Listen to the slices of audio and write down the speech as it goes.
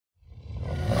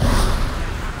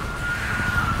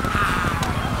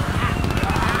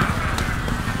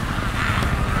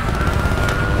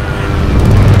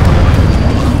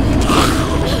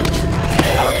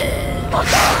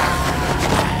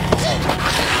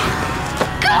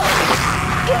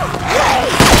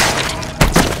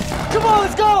on,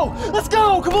 let's go! Let's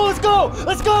go! Come on, let's go!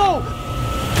 Let's go!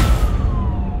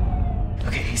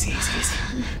 Okay, easy.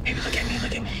 Baby, look at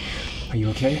me. Are you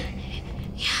okay?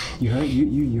 Yeah. You hurt?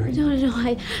 You hurt? No,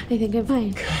 I think I'm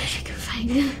fine. Good. Fine.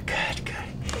 Good.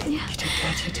 Yeah.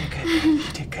 You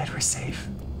did good. We're safe.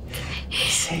 We're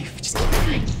safe. Just keep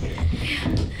going.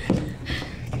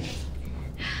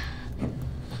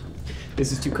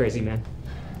 This is too crazy, man.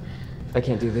 I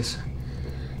can't do this.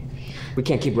 We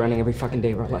can't keep running every fucking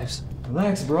day of our lives.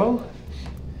 Relax, bro.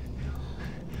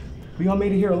 We all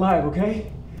made it here alive,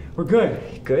 okay? We're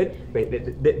good. Good? Wait,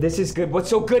 this is good. What's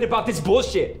so good about this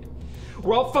bullshit?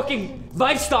 We're all fucking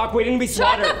livestock waiting to be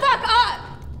slaughtered. Shut the fuck up!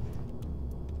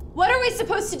 What are we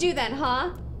supposed to do then,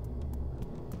 huh?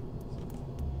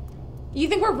 You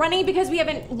think we're running because we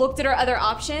haven't looked at our other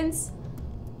options?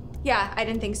 Yeah, I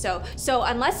didn't think so. So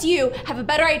unless you have a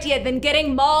better idea than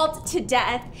getting mauled to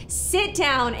death, sit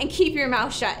down and keep your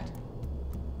mouth shut.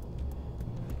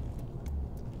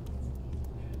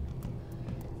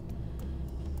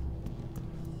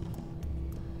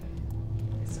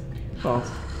 Oh,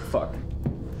 fuck.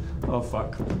 Oh,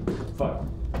 fuck. Fuck.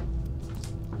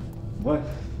 What?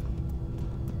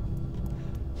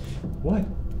 What?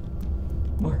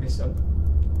 Marcus,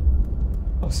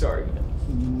 I'm sorry.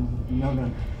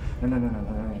 No.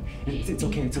 It's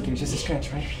okay. It's just a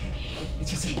scratch, right?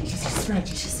 It's just a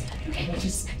scratch.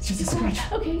 It's just a scratch.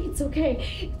 Okay, it's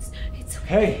okay. It's okay.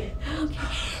 Hey! Okay.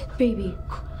 Baby,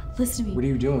 listen to me. What are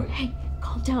you doing? Hey,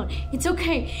 calm down. It's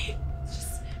okay.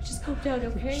 Just calm down,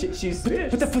 okay? She's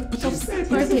Put the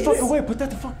fuck away. Put that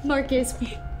the fuck. Marcus.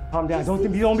 Calm down.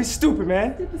 Don't be stupid,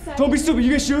 man. Don't be stupid.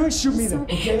 You gonna shoot me then.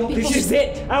 Okay? This is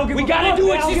it. I don't give we a gotta fuck.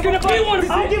 do it. She's gonna be one of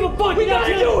I don't give a fuck. We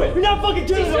gotta do it. We're not fucking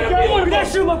killing her, okay? We're not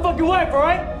shooting my fucking wife,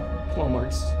 alright? Come on,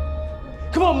 Marcus.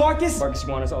 Come on, Marcus. Marcus, you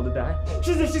want us all to die?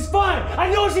 She's fine.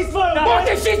 I know she's fine.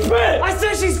 Marcus, she's bad. I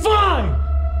said she's fine.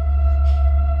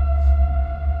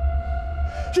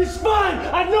 She's fine.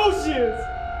 I know she is.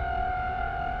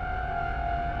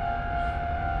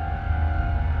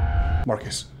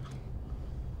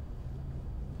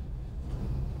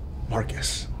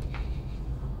 Marcus,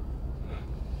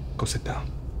 go sit down.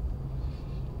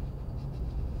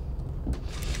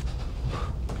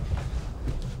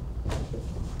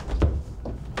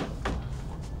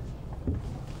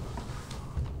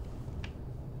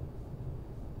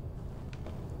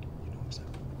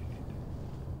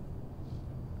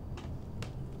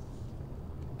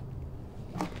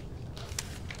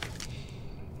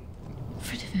 In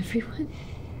front of everyone.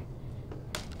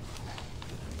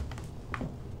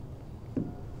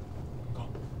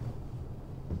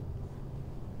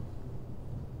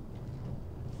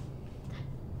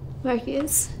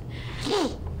 Marcus,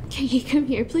 can you come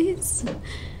here, please?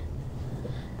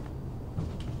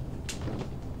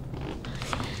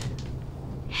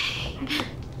 Hey.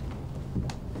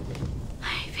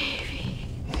 Hi, baby.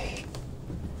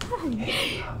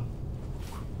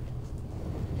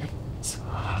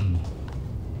 Hi.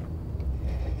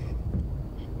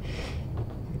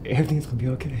 Everything's gonna be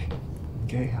okay.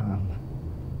 Okay?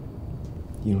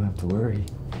 You don't have to worry.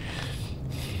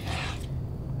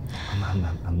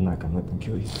 I'm not gonna let them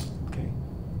kill you, okay?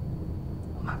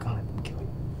 I'm not gonna let them kill you.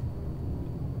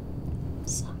 I'm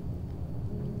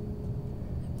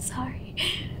sorry.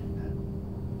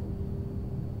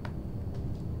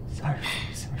 Sorry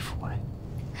for what?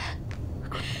 We're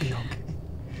gonna be okay.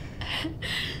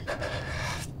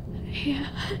 Yeah.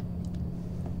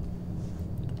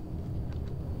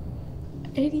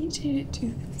 I need you to do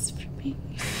this for me.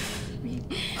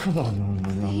 Come on,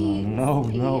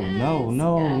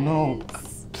 no.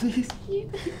 Please.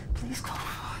 Please, come on.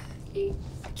 I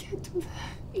can't do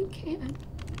that. You can't.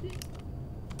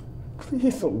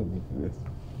 Please don't let me do this.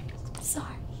 I'm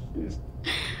sorry.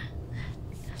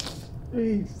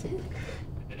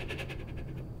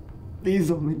 Please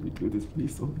don't make me do this.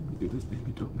 Please don't make me do this,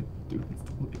 baby. Don't make me do this.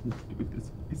 Don't make me do this.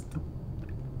 Please don't.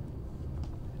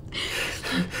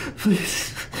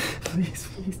 Please don't.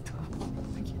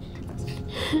 I can't do this.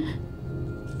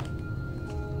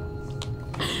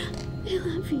 I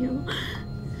love you.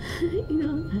 You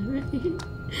know that, right?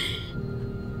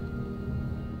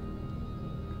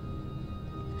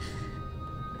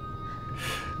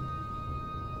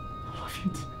 I love you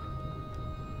too.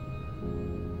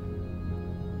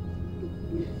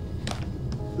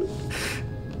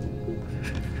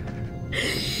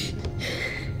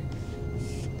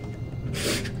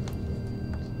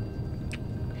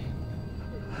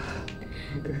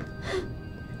 Okay.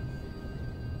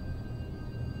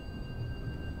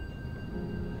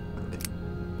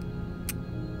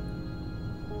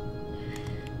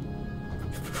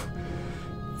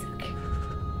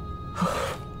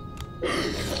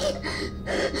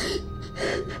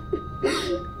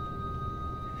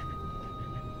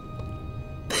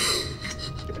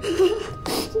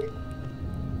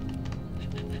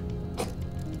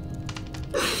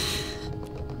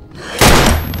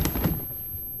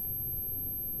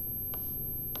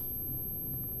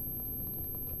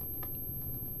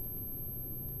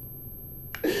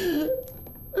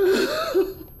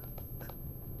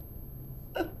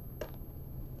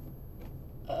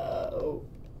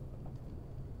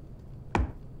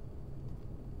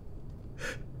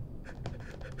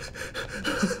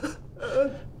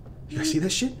 You guys see that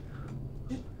shit?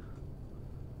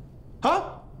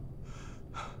 Huh?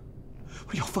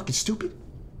 What are y'all fucking stupid?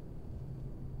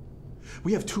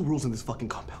 We have 2 rules in this fucking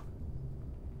compound.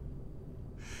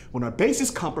 When our base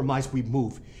is compromised, we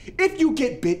move. If you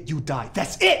get bit, you die.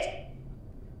 That's it!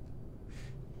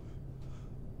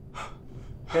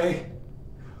 Hey.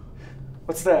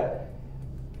 What's that?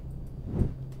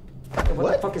 Hey,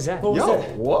 what the fuck is that? What was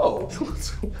that? Whoa.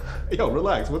 Yo,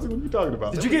 relax. What are you talking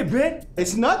about? Did you get bit?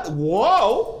 It's not.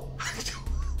 Whoa.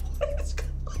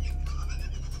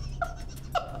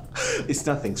 It's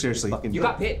nothing. Seriously. You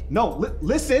got bit. No,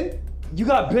 listen. You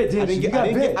got bit, didn't you?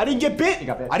 I didn't get bit. You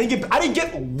got bit. I didn't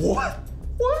get what?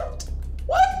 What?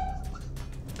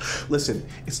 Listen,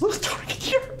 it's a little dark in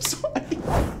here. I'm sorry.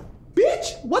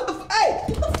 Bitch, what the hey!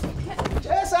 Get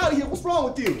your ass out of here. What's wrong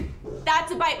with you?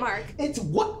 That's a bite mark. It's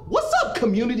what? What's up,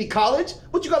 community college?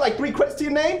 What, you got like 3 credits to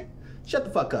your name? Shut the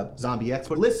fuck up, zombie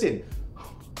expert. Listen,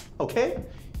 okay?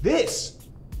 This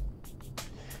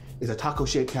is a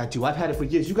taco-shaped tattoo. I've had it for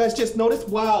years. You guys just noticed?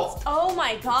 Wow. Oh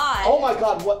my god. Oh my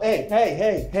god, what?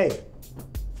 Hey.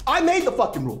 I made the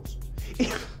fucking rules.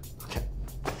 Okay.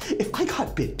 If I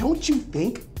got bit, don't you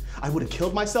think I would have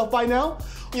killed myself by now?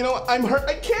 You know, I'm hurt.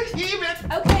 I can't even.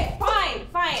 Okay, fine.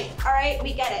 All right,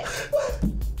 we get it.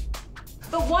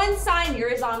 The one sign you're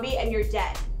a zombie and you're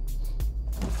dead.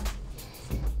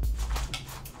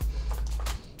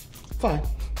 Fine.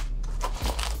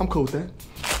 I'm cool with that.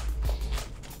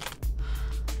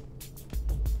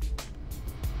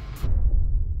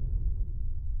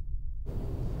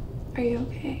 Are you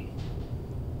okay?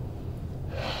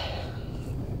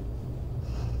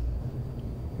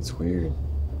 It's weird.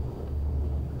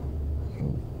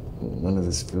 None of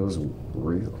this feels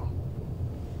real.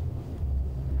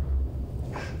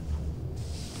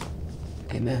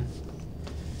 Hey, man.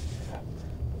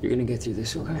 You're gonna get through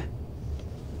this, okay?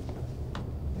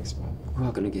 Thanks, man. We're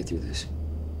all gonna get through this.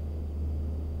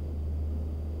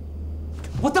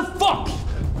 What the fuck?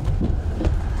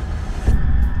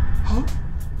 Huh?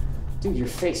 Dude, your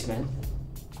face, man.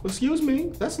 Excuse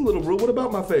me. That's a little rude. What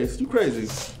about my face? You crazy?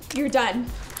 You're done.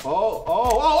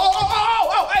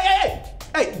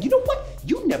 Hey, you know what?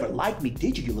 You never liked me,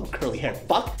 did you, you little curly haired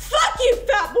fuck? Fuck you,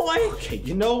 fat boy! Okay,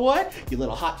 you know what? You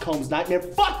little hot combs nightmare.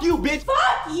 Fuck you, bitch!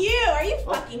 Fuck you! Are you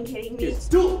fucking kidding me?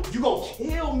 Dude, you gonna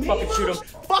kill me? Fucking shoot him.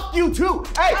 Fuck you too!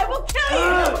 Hey! I will kill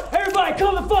you! Everybody,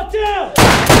 calm the fuck down!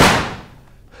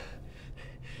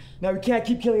 Now, we can't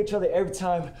keep killing each other every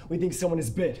time we think someone is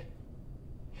bit.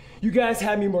 You guys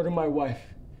had me murder my wife.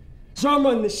 So I'm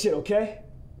running this shit, okay?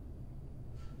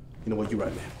 You know what? You're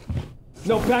right, man.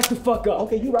 No, back the fuck up.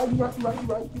 Okay, you're right.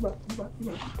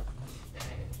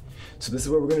 So this is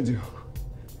what we're gonna do.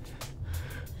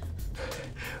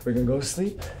 We're gonna go to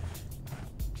sleep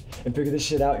and figure this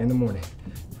shit out in the morning.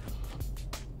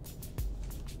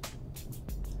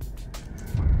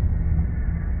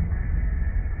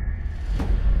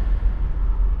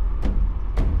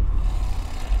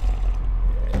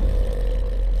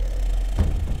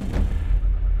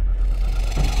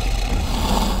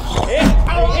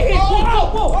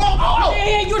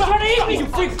 Hey, you're trying to eat me, you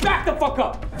freaks! Back the fuck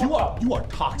up! You are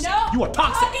toxic. No, You are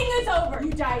toxic. talking is over.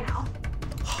 You die now.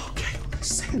 Okay,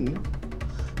 listen.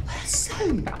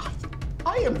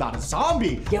 I am not a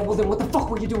zombie. Yeah, well then what the fuck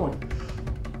were you doing?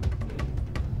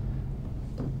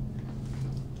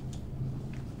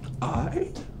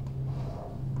 I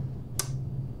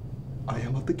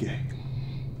am of the gang.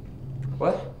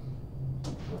 What?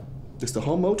 Just a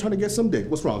homo trying to get some dick.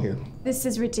 What's wrong here? This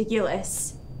is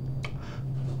ridiculous.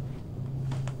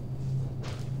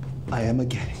 I am a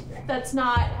gay. That's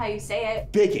not how you say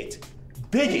it. Bigot.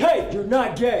 Hey, you're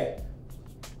not gay!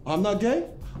 I'm not gay?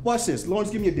 Watch this. Lawrence,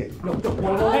 give me a dick. No,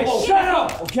 hey, shut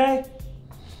up, okay?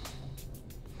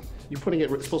 You're putting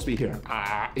it, it's supposed to be here.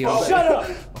 Shut up!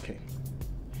 Okay.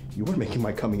 You were making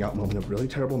my coming out moment a really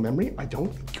terrible memory. I don't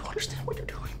think you understand what you're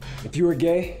doing. If you were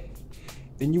gay,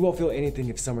 then you won't feel anything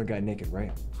if someone got naked,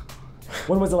 right?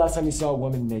 When was the last time you saw a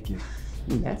woman naked?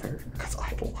 Never. Because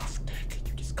I love dick.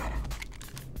 You just gotta.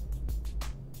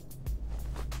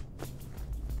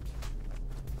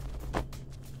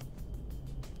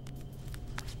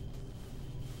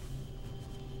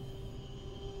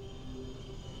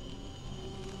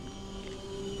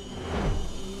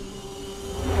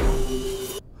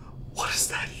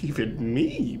 even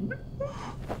mean?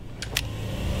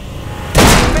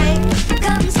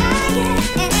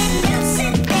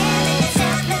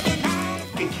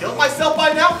 I killed myself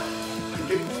by now?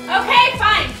 Okay,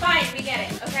 fine, we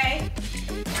get it, okay?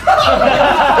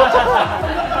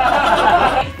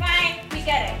 Fine, we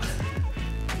get it.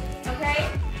 Okay?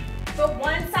 But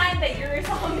one sign that you're a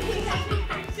zombie.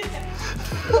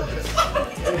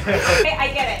 Okay,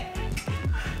 I get it.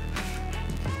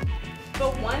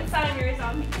 But one sign you're a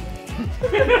zombie.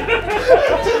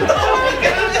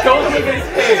 Don't leave his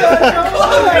face.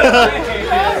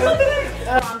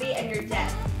 Zombie and you're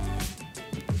dead.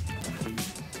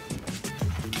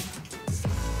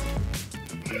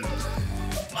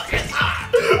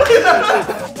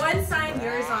 One sign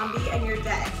you're a zombie and you're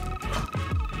dead.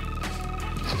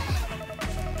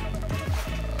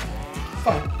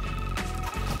 Fine.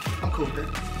 I'm cool with it.